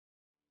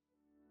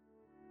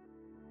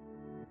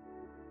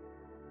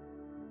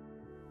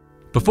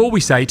Before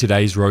we say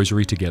today's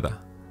Rosary together,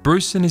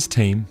 Bruce and his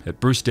team at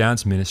Bruce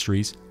Downs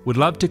Ministries would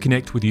love to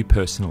connect with you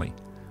personally.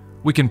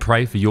 We can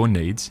pray for your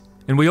needs,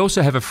 and we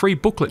also have a free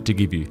booklet to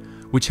give you,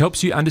 which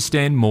helps you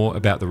understand more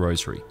about the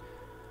Rosary.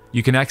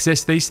 You can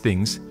access these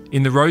things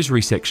in the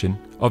Rosary section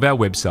of our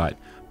website,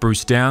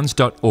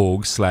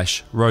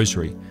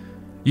 brucedowns.org/rosary.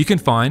 You can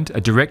find a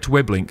direct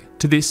web link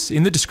to this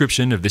in the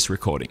description of this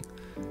recording.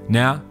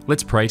 Now,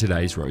 let's pray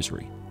today's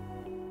Rosary.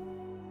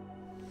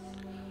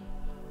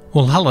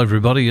 Well, hello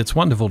everybody. It's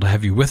wonderful to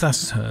have you with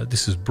us.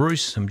 This is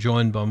Bruce. I'm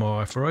joined by my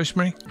wife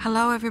Rosemary.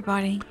 Hello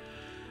everybody.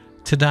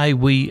 Today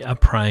we are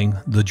praying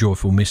the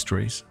Joyful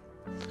Mysteries.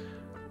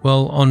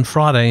 Well, on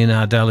Friday in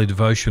our daily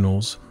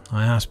devotionals,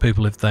 I asked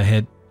people if they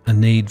had a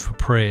need for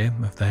prayer,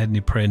 if they had any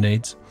prayer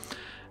needs,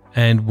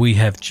 and we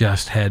have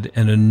just had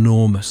an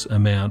enormous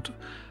amount,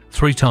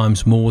 3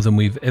 times more than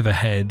we've ever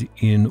had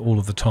in all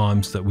of the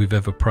times that we've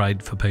ever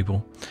prayed for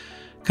people.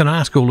 Can I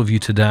ask all of you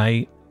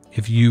today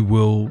if you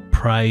will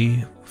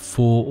pray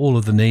for all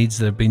of the needs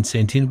that have been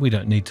sent in? We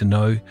don't need to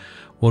know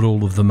what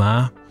all of them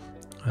are,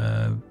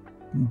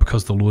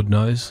 because the Lord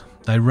knows.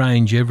 They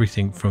range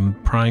everything from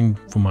praying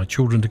for my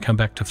children to come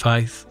back to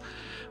faith,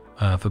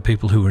 for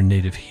people who are in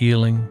need of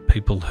healing,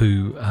 people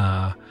who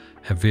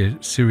have very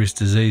serious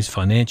disease,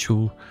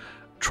 financial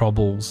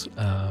troubles,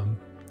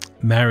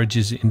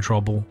 marriages in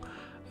trouble,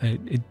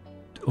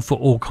 for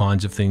all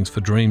kinds of things, for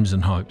dreams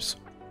and hopes.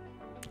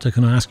 So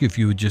can I ask you if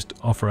you would just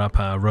offer up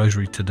our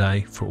rosary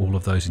today for all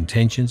of those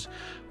intentions?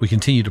 We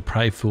continue to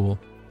pray for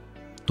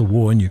the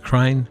war in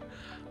Ukraine,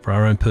 for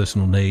our own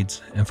personal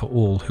needs, and for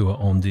all who are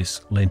on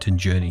this Lenten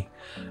journey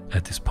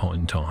at this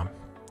point in time.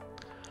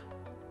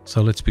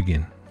 So let's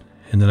begin.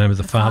 In the name of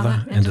the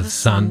Father, and of the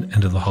Son,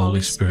 and of the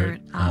Holy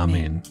Spirit.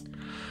 Amen.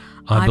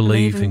 I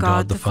believe in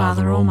God the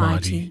Father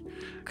Almighty,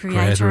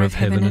 Creator of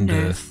heaven and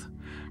earth,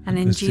 and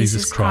in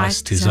Jesus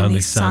Christ, His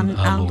only Son,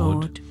 our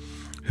Lord,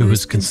 who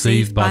was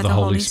conceived by the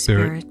Holy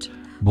Spirit,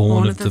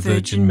 born of the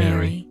Virgin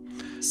Mary,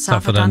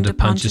 suffered under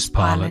Pontius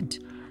Pilate,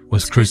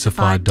 was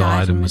crucified,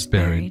 died, and was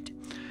buried.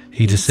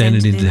 He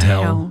descended into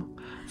hell.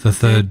 The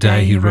third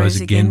day He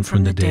rose again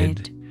from the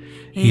dead.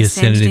 He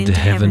ascended into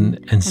heaven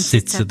and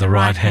sits at the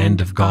right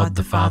hand of God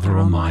the Father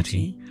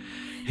Almighty.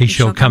 He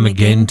shall come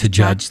again to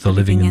judge the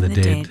living and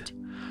the dead.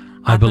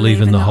 I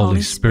believe in the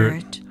Holy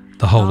Spirit,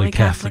 the Holy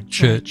Catholic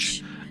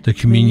Church, the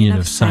communion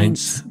of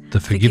saints, the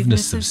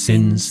forgiveness of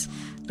sins,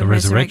 the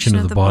resurrection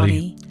of the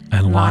body,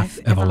 and life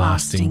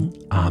everlasting.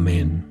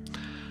 Amen.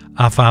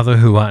 Our Father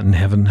who art in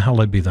heaven,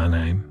 hallowed be thy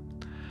name.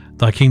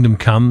 Thy kingdom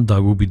come, thy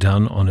will be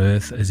done on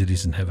earth as it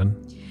is in heaven.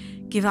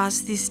 Give us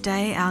this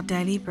day our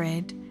daily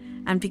bread,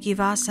 and forgive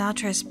us our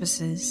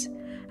trespasses,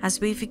 as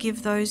we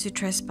forgive those who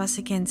trespass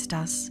against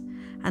us.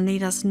 And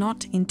lead us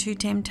not into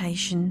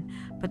temptation,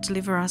 but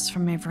deliver us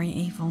from every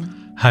evil.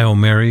 Hail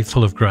Mary,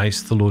 full of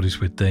grace, the Lord is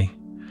with thee.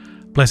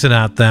 Blessed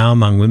art thou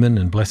among women,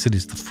 and blessed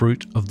is the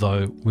fruit of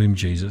thy womb,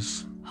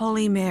 Jesus.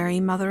 Holy Mary,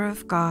 Mother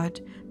of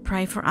God,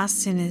 pray for us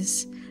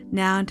sinners,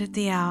 now and at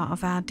the hour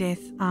of our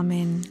death.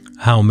 Amen.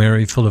 Hail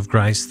Mary, full of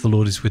grace, the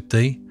Lord is with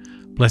thee.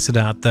 Blessed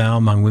art thou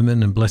among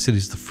women, and blessed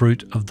is the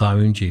fruit of thy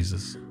womb,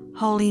 Jesus.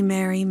 Holy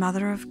Mary,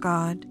 Mother of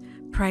God,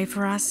 pray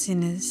for us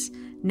sinners,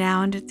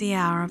 now and at the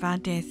hour of our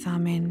death.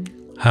 Amen.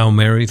 Hail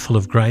Mary, full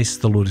of grace,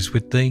 the Lord is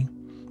with thee.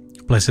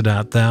 Blessed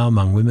art thou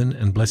among women,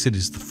 and blessed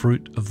is the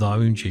fruit of thy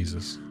womb,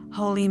 Jesus.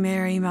 Holy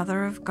Mary,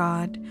 Mother of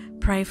God,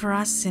 pray for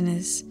us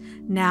sinners,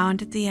 now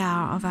and at the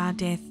hour of our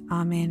death.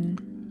 Amen.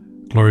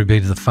 Glory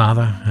be to the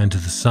Father, and to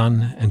the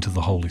Son, and to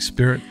the Holy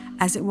Spirit.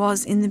 As it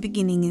was in the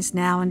beginning, is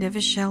now, and ever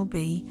shall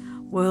be,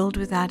 world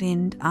without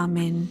end.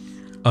 Amen.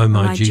 O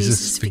my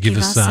Jesus, forgive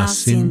us our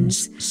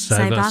sins,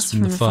 save us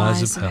from the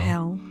fires of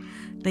hell.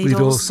 Lead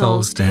all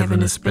souls to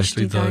heaven,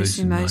 especially those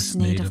in most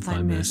need of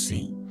thy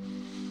mercy.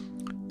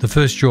 The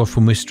first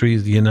joyful mystery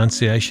is the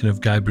Annunciation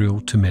of Gabriel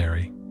to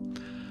Mary.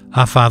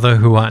 Our Father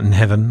who art in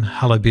heaven,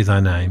 hallowed be thy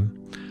name.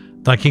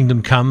 Thy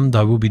kingdom come,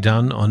 thy will be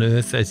done on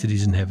earth as it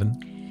is in heaven.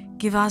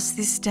 Give us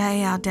this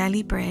day our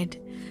daily bread,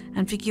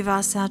 and forgive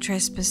us our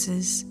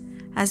trespasses,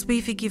 as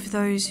we forgive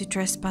those who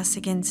trespass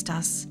against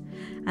us.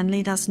 And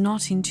lead us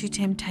not into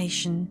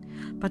temptation,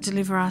 but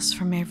deliver us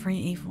from every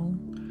evil.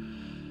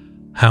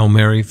 Hail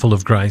Mary, full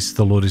of grace,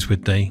 the Lord is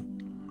with thee.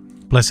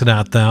 Blessed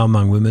art thou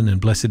among women, and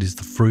blessed is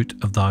the fruit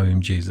of thy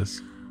womb,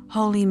 Jesus.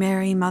 Holy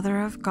Mary,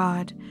 Mother of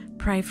God,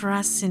 pray for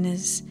us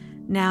sinners,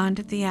 now and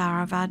at the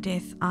hour of our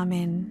death.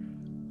 Amen.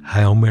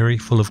 Hail Mary,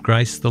 full of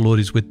grace, the Lord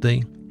is with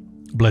thee.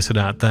 Blessed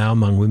art thou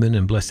among women,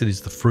 and blessed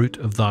is the fruit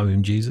of thy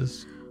womb,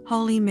 Jesus.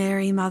 Holy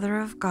Mary, Mother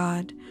of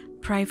God,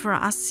 pray for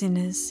us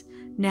sinners,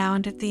 now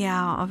and at the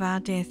hour of our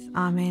death.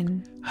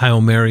 Amen.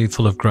 Hail Mary,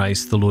 full of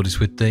grace, the Lord is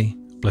with thee.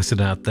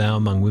 Blessed art thou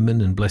among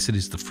women, and blessed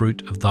is the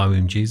fruit of thy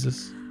womb,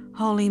 Jesus.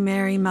 Holy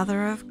Mary,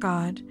 Mother of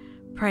God,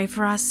 pray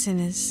for us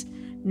sinners,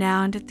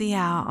 now and at the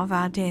hour of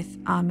our death.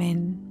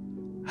 Amen.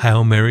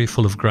 Hail Mary,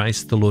 full of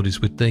grace, the Lord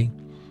is with thee.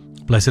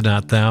 Blessed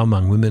art thou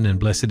among women, and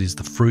blessed is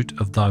the fruit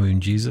of thy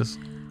womb, Jesus.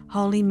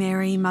 Holy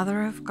Mary,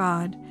 Mother of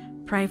God,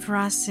 pray for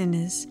us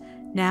sinners,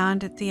 now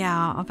and at the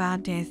hour of our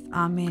death.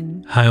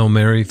 Amen. Hail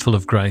Mary, full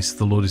of grace,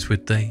 the Lord is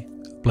with thee.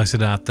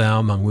 Blessed art thou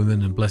among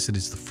women, and blessed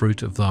is the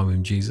fruit of thy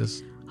womb,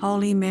 Jesus.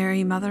 Holy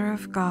Mary, Mother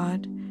of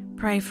God,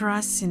 pray for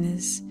us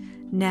sinners,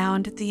 now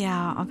and at the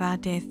hour of our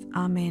death.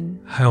 Amen.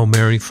 Hail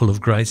Mary, full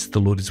of grace, the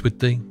Lord is with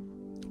thee.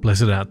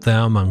 Blessed art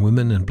thou among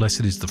women, and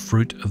blessed is the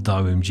fruit of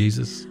thy womb,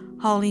 Jesus.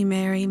 Holy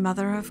Mary,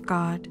 Mother of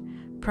God,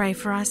 pray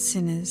for us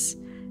sinners,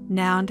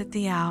 now and at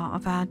the hour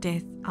of our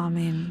death.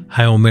 Amen.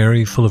 Hail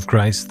Mary, full of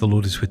grace, the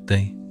Lord is with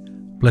thee.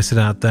 Blessed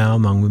art thou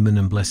among women,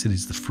 and blessed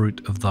is the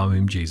fruit of thy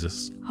womb,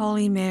 Jesus.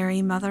 Holy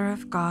Mary, Mother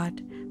of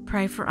God,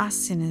 pray for us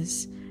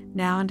sinners,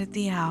 now and at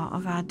the hour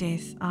of our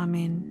death.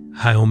 Amen.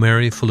 Hail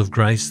Mary, full of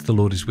grace, the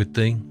Lord is with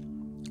thee.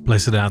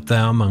 Blessed art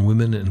thou among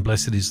women, and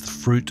blessed is the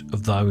fruit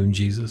of thy womb,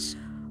 Jesus.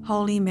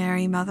 Holy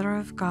Mary, Mother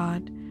of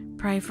God,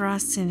 pray for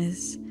us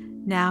sinners,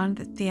 now and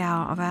at the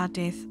hour of our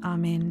death.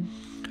 Amen.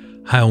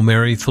 Hail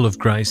Mary, full of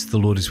grace, the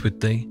Lord is with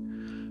thee.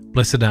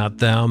 Blessed art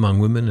thou among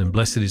women, and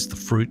blessed is the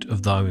fruit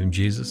of thy womb,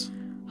 Jesus.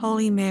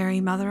 Holy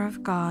Mary, Mother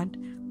of God,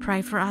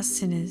 pray for us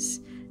sinners,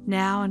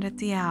 now and at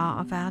the hour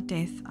of our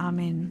death.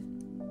 Amen.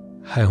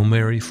 Hail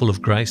Mary, full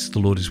of grace, the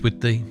Lord is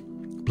with thee.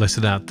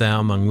 Blessed art thou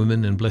among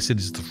women, and blessed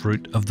is the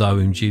fruit of thy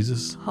womb,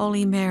 Jesus.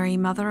 Holy Mary,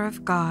 Mother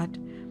of God,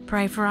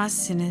 pray for us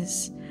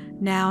sinners,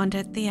 now and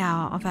at the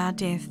hour of our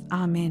death.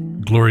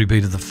 Amen. Glory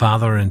be to the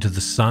Father, and to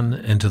the Son,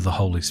 and to the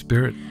Holy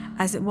Spirit.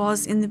 As it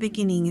was in the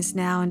beginning, is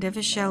now, and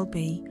ever shall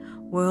be,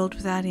 world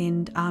without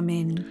end.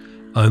 Amen.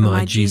 O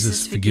my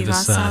Jesus, forgive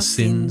us our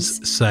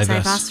sins, save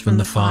us from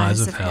the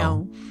fires of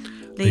hell.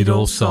 Lead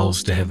all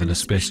souls to heaven,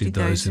 especially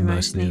those in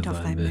most need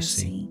of thy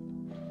mercy.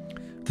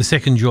 The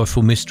second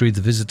joyful mystery,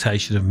 the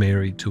visitation of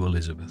Mary to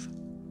Elizabeth.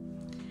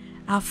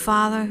 Our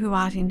Father, who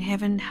art in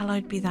heaven,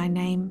 hallowed be thy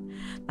name.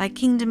 Thy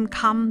kingdom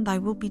come, thy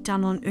will be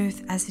done on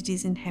earth as it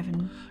is in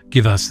heaven.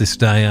 Give us this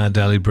day our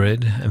daily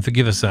bread, and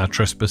forgive us our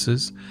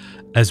trespasses,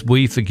 as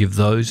we forgive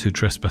those who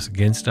trespass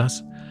against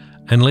us.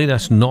 And lead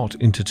us not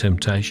into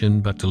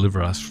temptation, but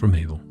deliver us from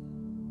evil.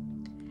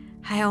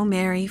 Hail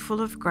Mary,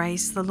 full of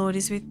grace, the Lord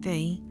is with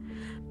thee.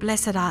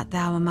 Blessed art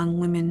thou among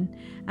women,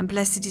 and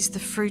blessed is the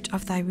fruit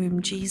of thy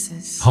womb,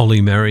 Jesus.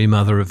 Holy Mary,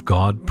 Mother of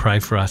God, pray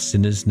for us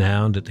sinners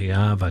now and at the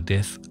hour of our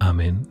death.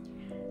 Amen.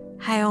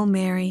 Hail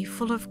Mary,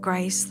 full of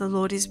grace, the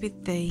Lord is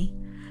with thee.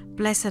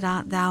 Blessed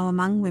art thou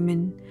among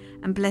women,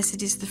 and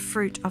blessed is the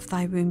fruit of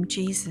thy womb,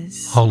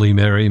 Jesus. Holy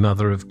Mary,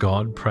 Mother of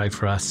God, pray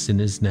for us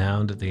sinners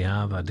now and at the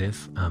hour of our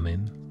death.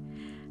 Amen.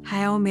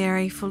 Hail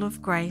Mary, full of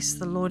grace,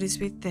 the Lord is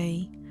with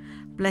thee.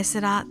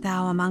 Blessed art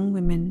thou among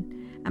women,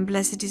 and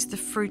blessed is the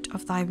fruit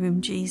of thy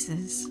womb,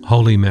 Jesus.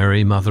 Holy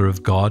Mary, Mother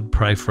of God,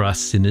 pray for us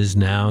sinners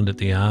now and at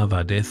the hour of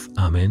our death.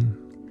 Amen.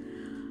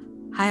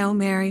 Hail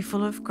Mary,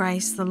 full of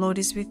grace, the Lord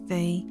is with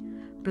thee.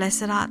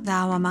 Blessed art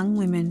thou among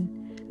women,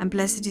 and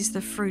blessed is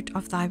the fruit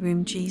of thy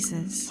womb,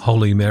 Jesus.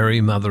 Holy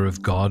Mary, Mother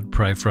of God,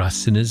 pray for us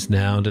sinners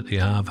now and at the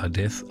hour of our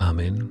death.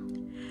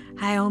 Amen.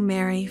 Hail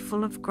Mary,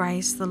 full of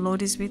grace, the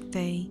Lord is with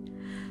thee.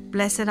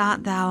 Blessed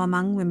art thou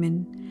among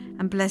women,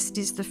 and blessed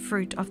is the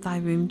fruit of thy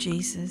womb,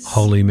 Jesus.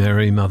 Holy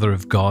Mary, Mother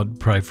of God,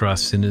 pray for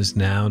us sinners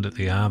now and at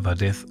the hour of our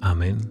death.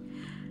 Amen.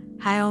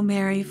 Hail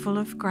Mary, full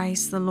of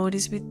grace, the Lord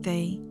is with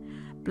thee.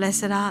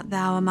 Blessed art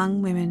thou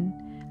among women,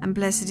 and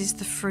blessed is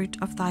the fruit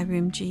of thy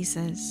womb,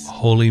 Jesus.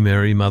 Holy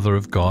Mary, Mother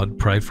of God,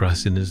 pray for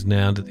us sinners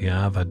now and at the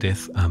hour of our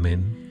death.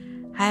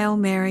 Amen. Hail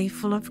Mary,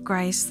 full of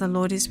grace, the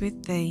Lord is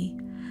with thee.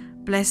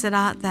 Blessed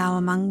art thou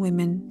among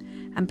women,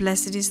 and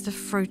blessed is the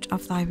fruit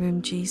of thy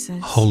womb,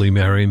 Jesus. Holy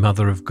Mary,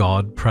 Mother of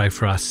God, pray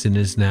for us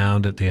sinners now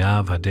and at the hour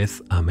of our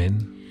death.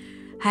 Amen.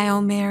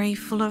 Hail Mary,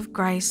 full of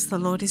grace, the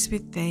Lord is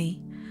with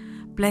thee.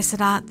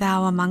 Blessed art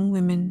thou among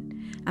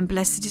women, and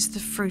blessed is the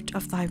fruit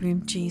of thy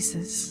womb,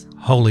 Jesus.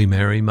 Holy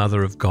Mary,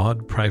 Mother of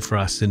God, pray for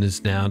us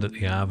sinners now and at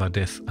the hour of our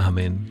death.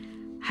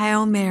 Amen.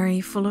 Hail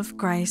Mary, full of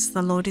grace,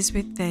 the Lord is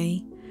with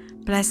thee.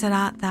 Blessed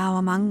art thou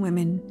among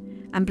women,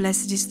 and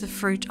blessed is the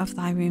fruit of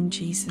thy womb,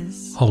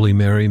 Jesus. Holy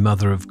Mary,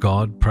 Mother of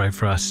God, pray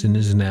for us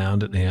sinners now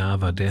and at the hour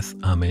of our death.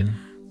 Amen.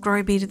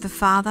 Glory be to the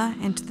Father,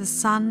 and to the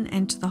Son,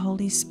 and to the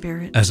Holy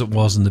Spirit. As it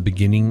was in the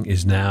beginning,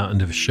 is now,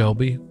 and ever shall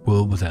be,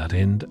 world without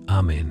end.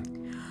 Amen.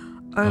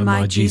 O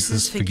my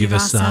Jesus, forgive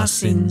us our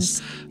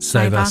sins,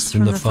 save us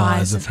from the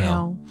fires of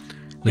hell.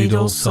 Lead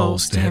all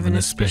souls to heaven,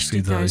 especially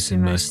those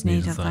in most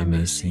need of thy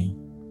mercy.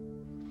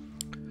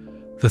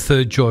 The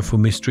third joyful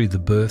mystery, the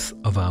birth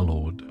of our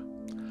Lord.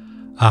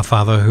 Our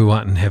Father, who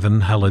art in heaven,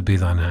 hallowed be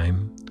thy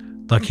name.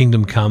 Thy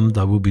kingdom come,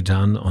 thy will be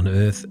done on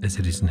earth as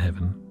it is in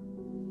heaven.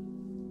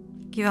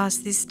 Give us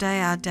this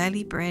day our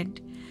daily bread,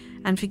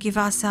 and forgive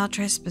us our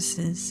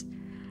trespasses,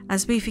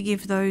 as we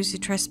forgive those who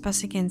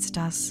trespass against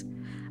us.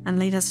 And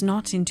lead us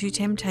not into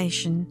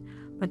temptation,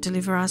 but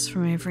deliver us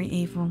from every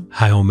evil.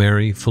 Hail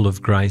Mary, full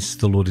of grace,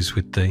 the Lord is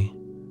with thee.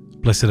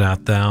 Blessed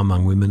art thou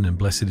among women, and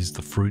blessed is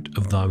the fruit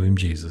of thy womb,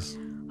 Jesus.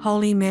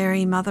 Holy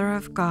Mary, Mother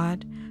of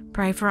God,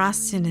 pray for us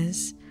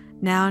sinners,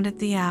 now and at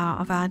the hour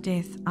of our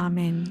death.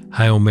 Amen.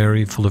 Hail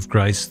Mary, full of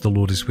grace, the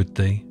Lord is with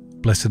thee.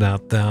 Blessed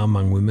art thou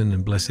among women,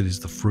 and blessed is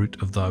the fruit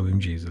of thy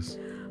womb, Jesus.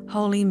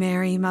 Holy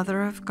Mary,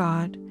 Mother of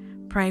God,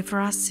 pray for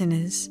us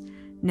sinners,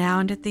 now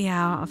and at the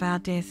hour of our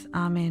death.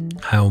 Amen.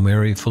 Hail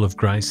Mary, full of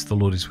grace, the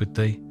Lord is with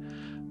thee.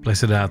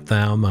 Blessed art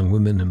thou among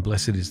women, and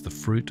blessed is the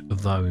fruit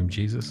of thy womb,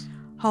 Jesus.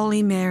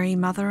 Holy Mary,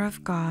 Mother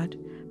of God,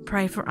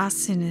 pray for us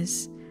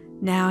sinners,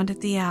 now and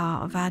at the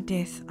hour of our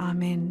death.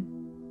 Amen.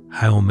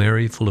 Hail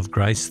Mary, full of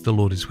grace, the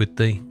Lord is with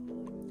thee.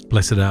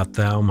 Blessed art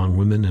thou among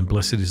women, and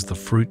blessed is the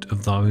fruit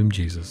of thy womb,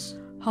 Jesus.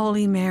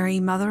 Holy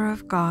Mary, Mother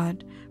of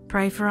God,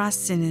 pray for us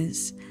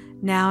sinners,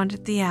 now and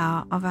at the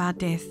hour of our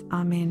death.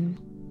 Amen.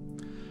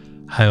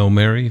 Hail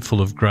Mary,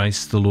 full of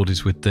grace, the Lord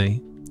is with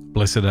thee.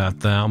 Blessed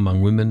art thou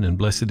among women, and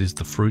blessed is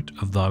the fruit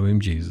of thy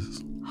womb,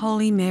 Jesus.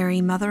 Holy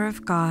Mary, Mother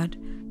of God,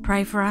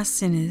 pray for us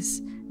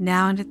sinners,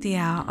 now and at the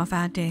hour of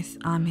our death.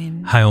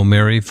 Amen. Hail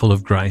Mary, full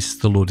of grace,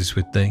 the Lord is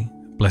with thee.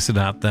 Blessed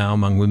art thou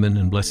among women,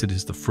 and blessed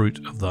is the fruit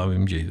of thy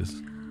womb,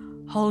 Jesus.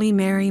 Holy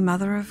Mary,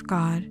 Mother of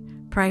God,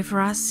 pray for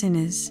us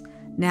sinners,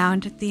 now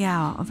and at the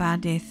hour of our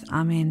death.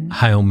 Amen.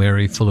 Hail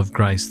Mary, full of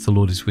grace, the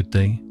Lord is with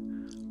thee.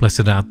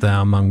 Blessed art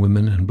thou among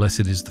women, and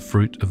blessed is the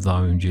fruit of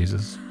thy womb,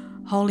 Jesus.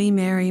 Holy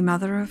Mary,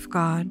 Mother of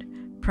God,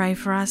 pray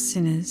for us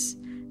sinners,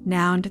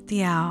 now and at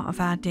the hour of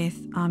our death.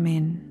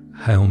 Amen.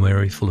 Hail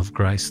Mary, full of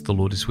grace, the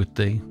Lord is with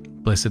thee.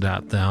 Blessed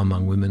art thou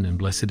among women, and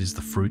blessed is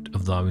the fruit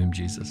of thy womb,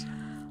 Jesus.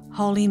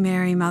 Holy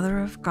Mary, Mother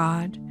of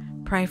God,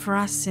 pray for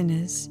us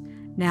sinners,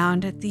 now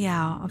and at the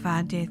hour of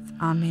our death.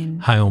 Amen.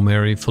 Hail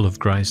Mary, full of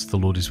grace, the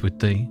Lord is with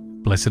thee.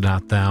 Blessed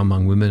art thou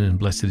among women, and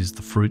blessed is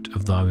the fruit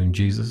of thy womb,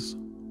 Jesus.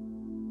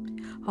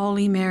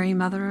 Holy Mary,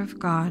 Mother of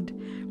God,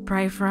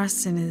 pray for us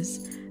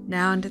sinners,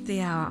 now and at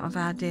the hour of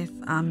our death.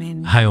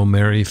 Amen. Hail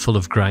Mary, full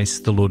of grace,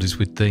 the Lord is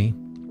with thee.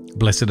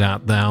 Blessed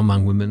art thou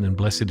among women, and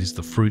blessed is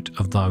the fruit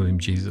of thy womb,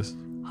 Jesus.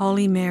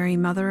 Holy Mary,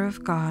 Mother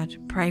of God,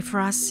 pray for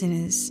us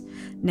sinners,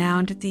 now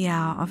and at the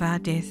hour of our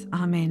death.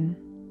 Amen.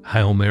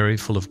 Hail Mary,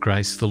 full of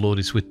grace, the Lord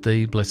is with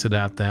thee. Blessed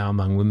art thou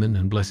among women,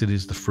 and blessed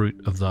is the fruit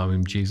of thy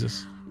womb,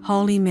 Jesus.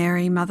 Holy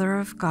Mary, Mother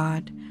of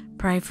God,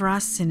 pray for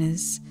us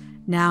sinners,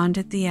 now and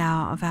at the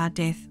hour of our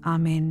death.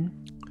 Amen.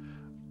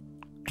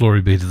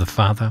 Glory be to the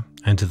Father,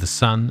 and to the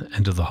Son,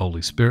 and to the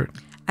Holy Spirit.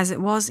 As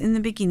it was in the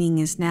beginning,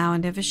 is now,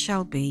 and ever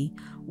shall be,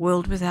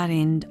 world without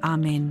end.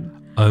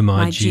 Amen. O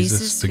my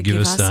Jesus,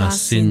 forgive us our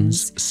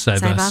sins,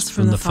 save us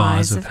from the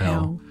fires of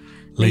hell.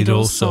 Lead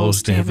all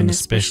souls to heaven,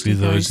 especially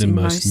those in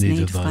most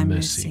need of thy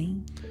mercy.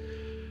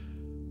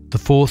 The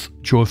fourth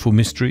joyful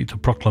mystery, the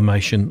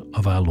proclamation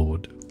of our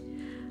Lord.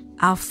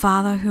 Our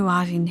Father, who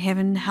art in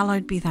heaven,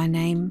 hallowed be thy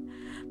name.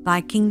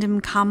 Thy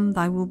kingdom come,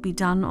 thy will be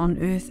done on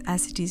earth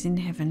as it is in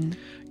heaven.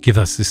 Give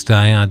us this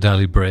day our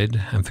daily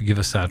bread, and forgive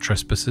us our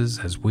trespasses,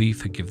 as we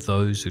forgive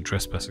those who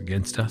trespass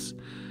against us.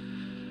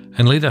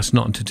 And lead us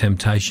not into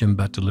temptation,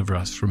 but deliver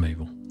us from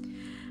evil.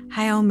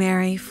 Hail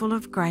Mary, full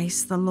of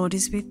grace, the Lord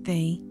is with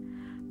thee.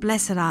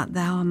 Blessed art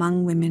thou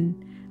among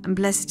women, and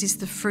blessed is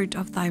the fruit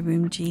of thy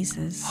womb,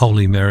 Jesus.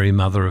 Holy Mary,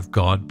 Mother of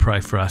God,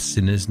 pray for us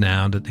sinners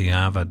now and at the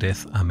hour of our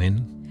death.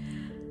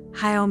 Amen.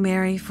 Hail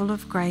Mary, full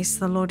of grace,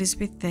 the Lord is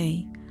with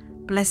thee.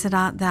 Blessed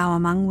art thou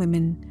among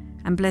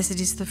women, and blessed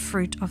is the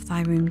fruit of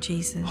thy womb,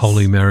 Jesus.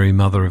 Holy Mary,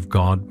 Mother of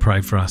God,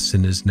 pray for us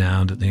sinners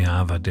now and at the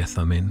hour of our death.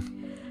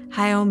 Amen.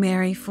 Hail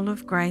Mary, full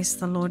of grace,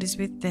 the Lord is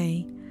with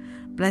thee.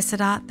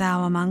 Blessed art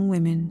thou among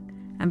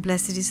women, and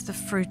blessed is the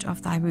fruit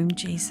of thy womb,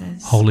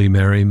 Jesus. Holy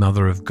Mary,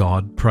 Mother of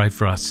God, pray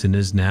for us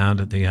sinners now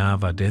and at the hour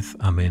of our death.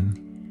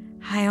 Amen.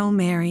 Hail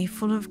Mary,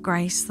 full of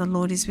grace, the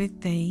Lord is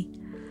with thee.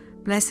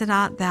 Blessed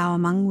art thou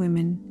among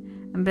women,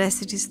 and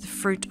blessed is the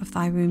fruit of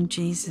thy womb,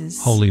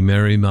 Jesus. Holy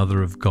Mary,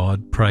 Mother of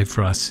God, pray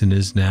for us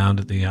sinners now and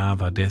at the hour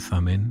of our death.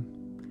 Amen.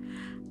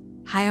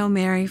 Hail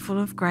Mary, full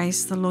of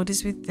grace, the Lord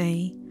is with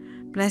thee.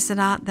 Blessed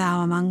art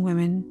thou among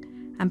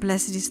women, and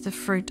blessed is the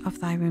fruit of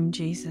thy womb,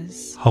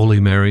 Jesus. Holy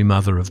Mary,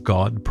 Mother of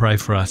God, pray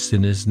for us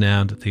sinners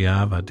now and at the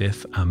hour of our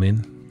death.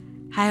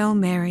 Amen. Hail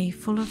Mary,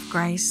 full of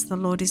grace, the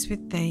Lord is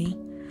with thee.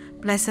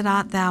 Blessed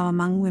art thou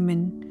among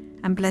women,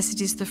 and blessed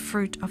is the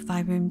fruit of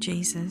thy womb,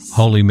 Jesus.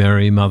 Holy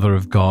Mary, Mother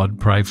of God,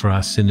 pray for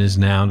us sinners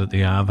now and at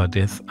the hour of our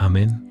death.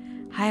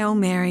 Amen. Hail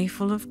Mary,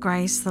 full of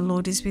grace, the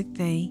Lord is with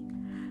thee.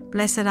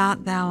 Blessed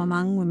art thou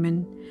among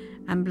women,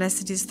 and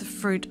blessed is the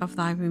fruit of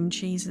thy womb,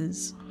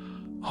 Jesus.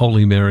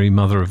 Holy Mary,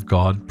 Mother of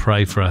God,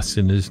 pray for us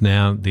sinners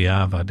now at the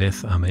hour of our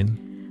death.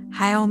 Amen.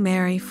 Hail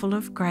Mary, full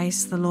of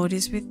grace, the Lord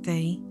is with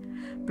thee.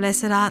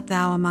 Blessed art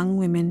thou among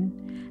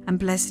women, and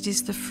blessed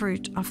is the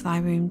fruit of thy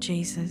womb,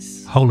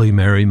 Jesus. Holy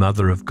Mary,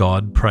 Mother of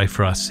God, pray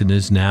for us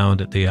sinners now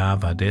and at the hour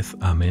of our death.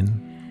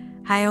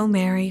 Amen. Hail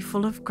Mary,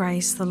 full of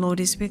grace, the Lord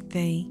is with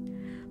thee.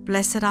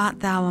 Blessed art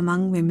thou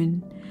among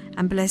women,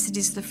 and blessed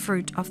is the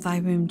fruit of thy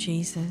womb,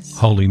 Jesus.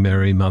 Holy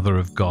Mary, Mother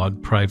of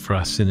God, pray for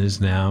us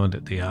sinners now and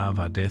at the hour of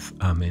our death.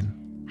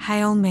 Amen.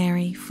 Hail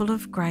Mary, full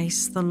of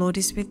grace, the Lord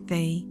is with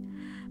thee.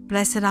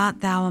 Blessed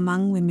art thou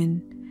among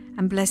women,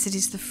 and blessed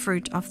is the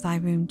fruit of thy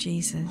womb,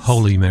 Jesus.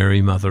 Holy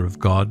Mary, Mother of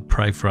God,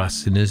 pray for us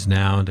sinners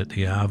now and at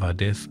the hour of our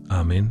death.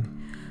 Amen.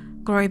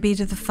 Glory be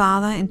to the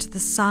Father, and to the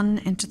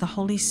Son, and to the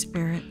Holy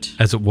Spirit.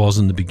 As it was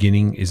in the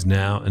beginning, is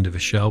now, and ever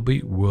shall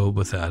be, world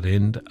without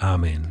end.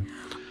 Amen.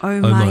 O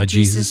my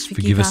Jesus,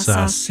 forgive us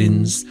our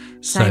sins,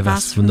 save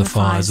us from the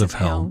fires of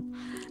hell.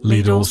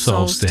 Lead all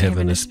souls to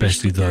heaven,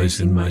 especially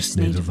those in most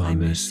need of thy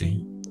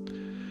mercy.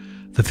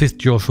 The fifth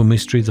joyful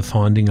mystery, the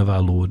finding of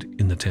our Lord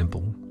in the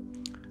temple.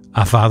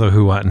 Our Father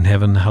who art in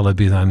heaven, hallowed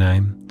be thy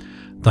name.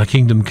 Thy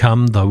kingdom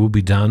come, thy will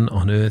be done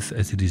on earth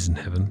as it is in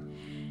heaven.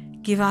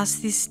 Give us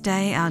this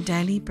day our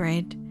daily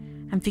bread,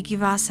 and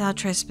forgive us our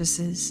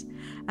trespasses,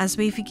 as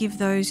we forgive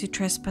those who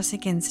trespass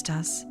against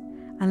us.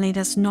 And lead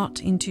us not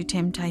into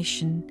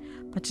temptation,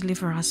 but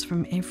deliver us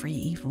from every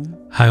evil.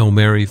 Hail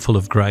Mary, full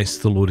of grace,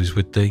 the Lord is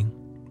with thee.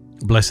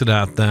 Blessed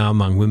art thou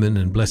among women,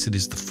 and blessed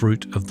is the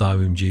fruit of thy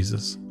womb,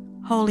 Jesus.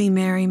 Holy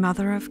Mary,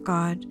 Mother of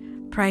God,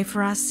 pray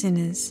for us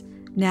sinners,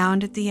 now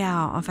and at the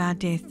hour of our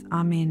death.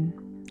 Amen.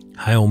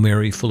 Hail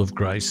Mary, full of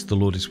grace, the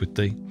Lord is with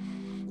thee.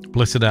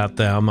 Blessed art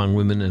thou among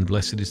women, and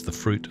blessed is the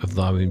fruit of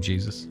thy womb,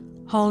 Jesus.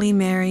 Holy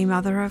Mary,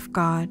 Mother of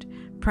God,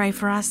 pray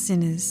for us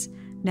sinners,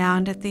 now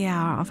and at the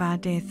hour of our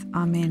death.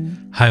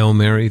 Amen. Hail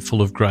Mary,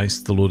 full of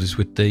grace, the Lord is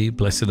with thee.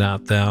 Blessed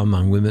art thou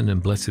among women,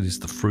 and blessed is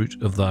the fruit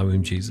of thy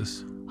womb,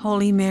 Jesus.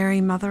 Holy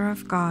Mary, Mother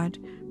of God,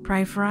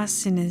 pray for us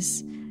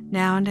sinners,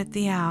 now and at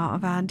the hour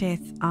of our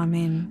death.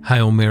 Amen.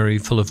 Hail Mary,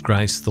 full of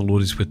grace, the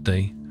Lord is with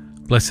thee.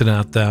 Blessed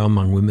art thou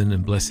among women,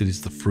 and blessed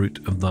is the fruit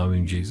of thy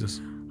womb, Jesus.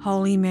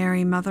 Holy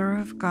Mary, Mother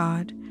of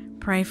God,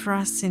 pray for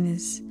us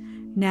sinners,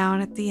 now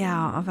and at the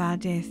hour of our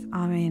death.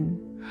 Amen.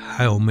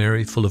 Hail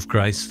Mary, full of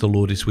grace, the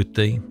Lord is with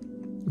thee.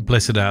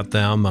 Blessed art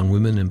thou among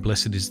women, and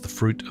blessed is the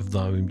fruit of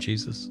thy womb,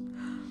 Jesus.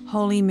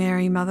 Holy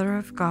Mary, Mother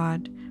of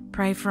God,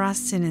 pray for us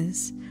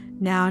sinners,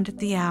 now and at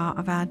the hour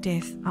of our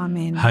death.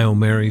 Amen. Hail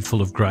Mary,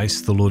 full of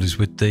grace, the Lord is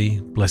with thee.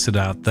 Blessed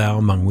art thou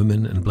among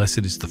women, and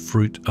blessed is the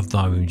fruit of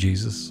thy womb,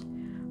 Jesus.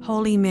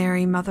 Holy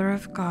Mary, Mother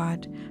of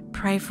God,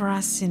 pray for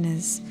us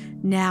sinners,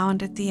 now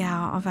and at the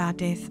hour of our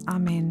death.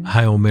 Amen.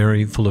 Hail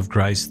Mary, full of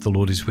grace, the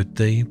Lord is with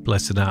thee.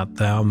 Blessed art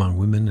thou among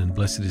women, and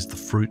blessed is the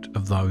fruit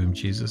of thy womb,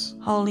 Jesus.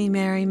 Holy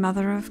Mary,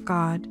 Mother of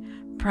God,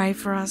 pray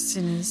for us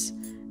sinners,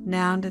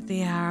 now and at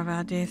the hour of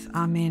our death.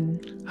 Amen.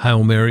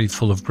 Hail Mary,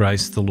 full of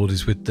grace, the Lord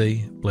is with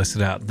thee.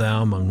 Blessed art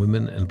thou among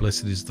women, and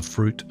blessed is the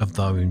fruit of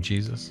thy womb,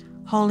 Jesus.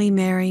 Holy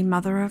Mary,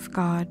 Mother of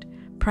God,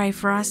 pray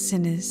for us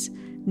sinners,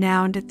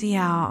 now and at the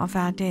hour of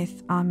our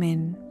death.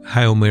 Amen.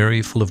 Hail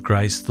Mary, full of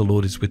grace, the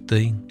Lord is with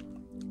thee.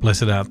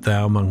 Blessed art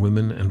thou among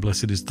women, and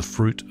blessed is the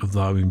fruit of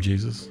thy womb,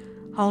 Jesus.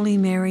 Holy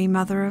Mary,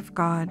 Mother of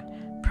God,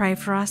 pray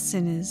for us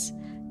sinners,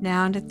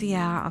 now and at the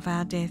hour of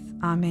our death.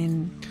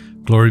 Amen.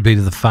 Glory be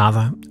to the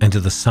Father, and to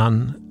the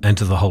Son, and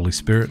to the Holy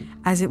Spirit.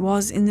 As it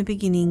was in the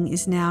beginning,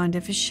 is now, and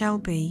ever shall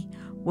be,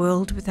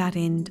 world without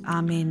end.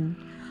 Amen.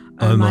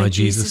 O my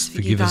Jesus,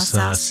 forgive us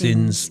our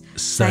sins,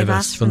 save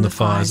us from the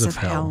fires of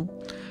hell.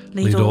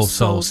 Lead all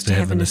souls to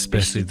heaven,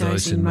 especially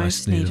those in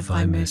most need of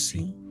thy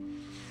mercy.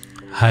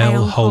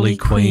 Hail, Holy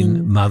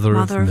Queen, Mother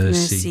of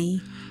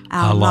Mercy,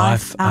 our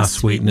life, our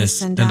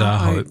sweetness, and our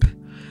hope.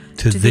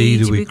 To thee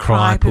do we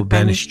cry, poor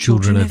banished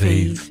children of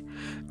Eve.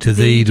 To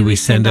thee do we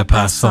send up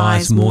our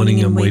sighs,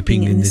 mourning and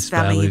weeping in this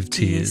valley of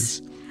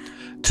tears.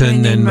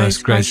 Turn then,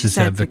 most gracious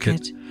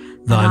Advocate,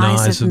 thine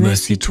eyes of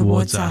mercy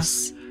towards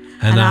us,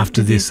 and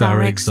after this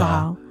our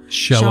exile,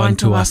 show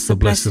unto us the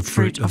blessed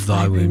fruit of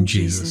thy womb,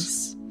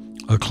 Jesus.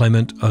 O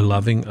clement, O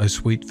loving, O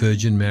sweet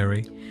Virgin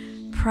Mary,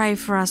 pray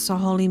for us, O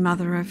Holy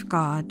Mother of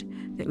God,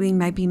 that we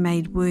may be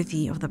made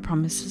worthy of the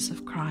promises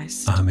of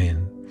Christ.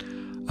 Amen.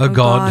 O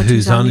God,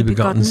 whose only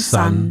begotten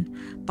Son,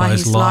 by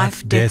his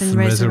life, death, and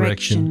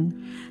resurrection,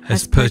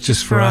 has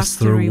purchased for us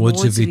the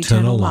rewards of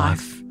eternal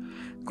life,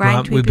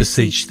 grant, we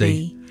beseech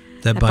thee,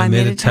 that by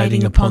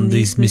meditating upon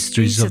these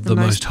mysteries of the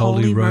most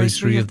holy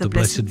Rosary of the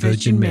Blessed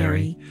Virgin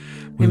Mary,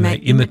 we may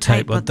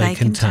imitate what they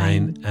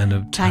contain and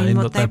obtain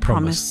what they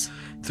promise,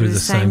 through the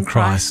same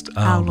Christ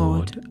our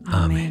Lord.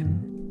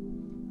 Amen.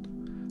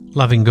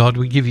 Loving God,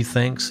 we give you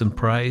thanks and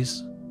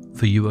praise,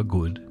 for you are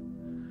good.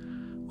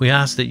 We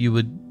ask that you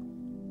would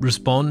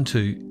respond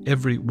to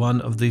every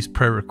one of these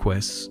prayer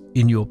requests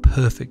in your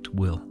perfect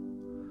will.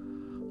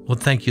 Lord,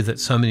 thank you that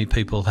so many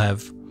people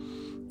have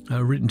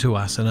written to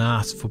us and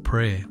asked for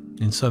prayer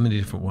in so many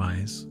different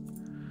ways.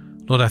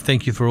 Lord, I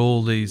thank you for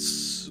all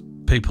these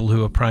people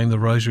who are praying the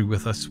Rosary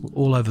with us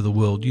all over the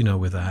world. You know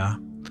where they are.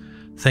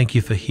 Thank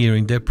you for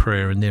hearing their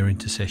prayer and their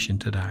intercession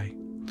today.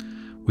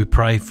 We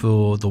pray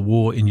for the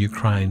war in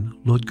Ukraine.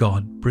 Lord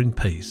God, bring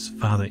peace.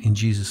 Father, in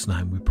Jesus'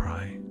 name we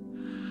pray.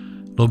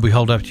 Lord, we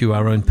hold up to you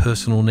our own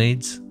personal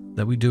needs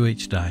that we do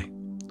each day.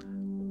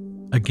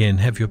 Again,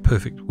 have your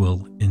perfect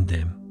will in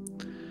them.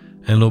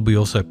 And Lord, we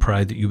also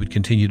pray that you would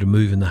continue to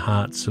move in the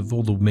hearts of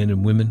all the men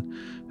and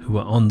women who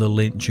are on the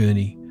Lent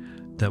journey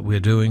that we're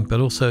doing,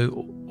 but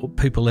also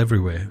people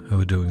everywhere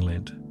who are doing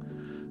Lent.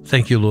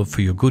 Thank you, Lord,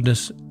 for your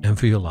goodness and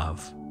for your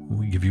love.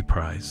 We give you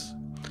praise.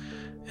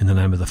 In the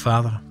name of the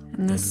Father,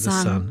 and the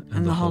Son,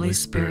 and the Holy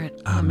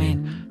Spirit.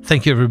 Amen.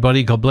 Thank you,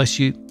 everybody. God bless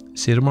you.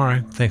 See you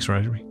tomorrow. Thanks,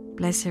 Rosary.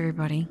 Bless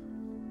everybody.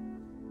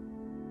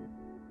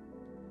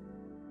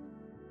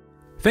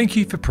 Thank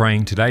you for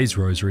praying today's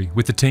Rosary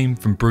with the team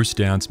from Bruce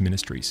Downs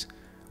Ministries.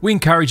 We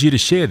encourage you to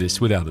share this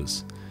with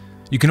others.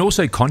 You can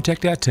also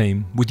contact our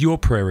team with your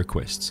prayer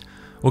requests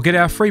or get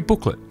our free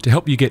booklet to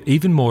help you get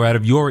even more out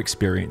of your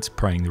experience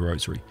praying the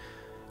Rosary.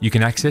 You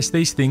can access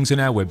these things on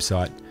our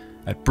website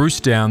at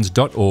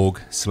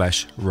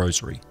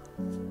brucedowns.org/rosary.